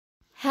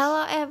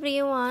Hello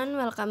everyone,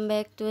 welcome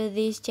back to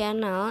this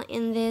channel.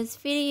 In this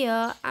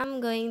video,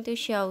 I'm going to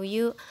show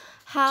you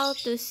how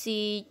to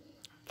see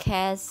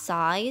cache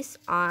size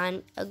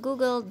on a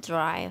Google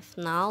Drive.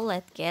 Now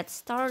let's get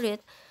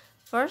started.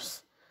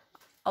 First,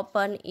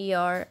 open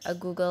your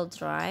Google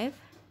Drive.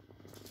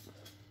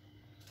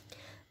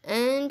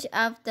 And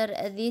after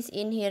this,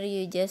 in here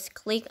you just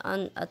click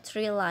on a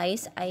three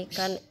lines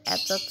icon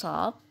at the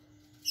top.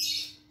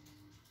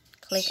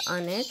 Click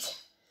on it.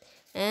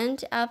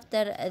 And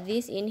after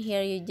this, in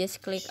here you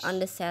just click on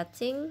the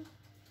setting.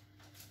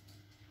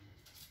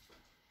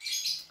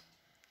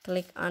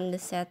 Click on the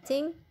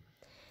setting,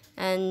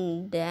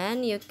 and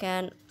then you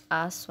can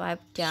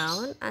swipe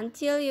down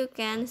until you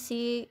can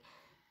see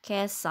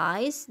cache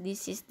size.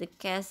 This is the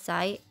cache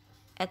size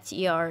at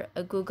your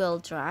Google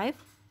Drive.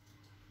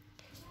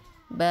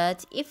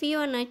 But if you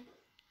wanna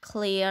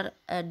clear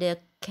the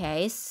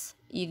cache,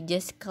 you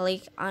just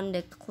click on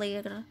the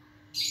clear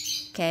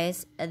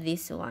cache,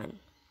 this one.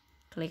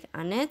 Click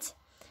on it,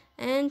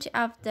 and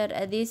after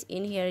this,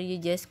 in here you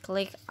just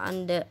click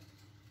on the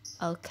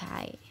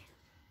OK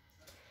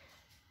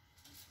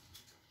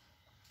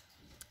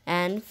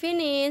and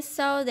finish.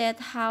 So that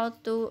how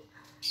to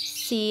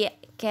see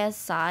cache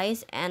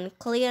size and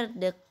clear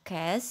the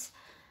cache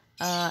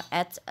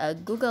at a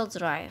Google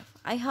Drive.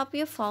 I hope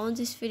you found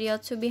this video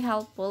to be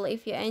helpful.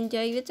 If you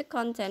enjoyed the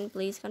content,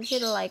 please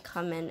consider like,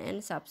 comment,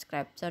 and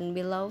subscribe down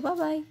below. Bye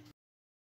bye.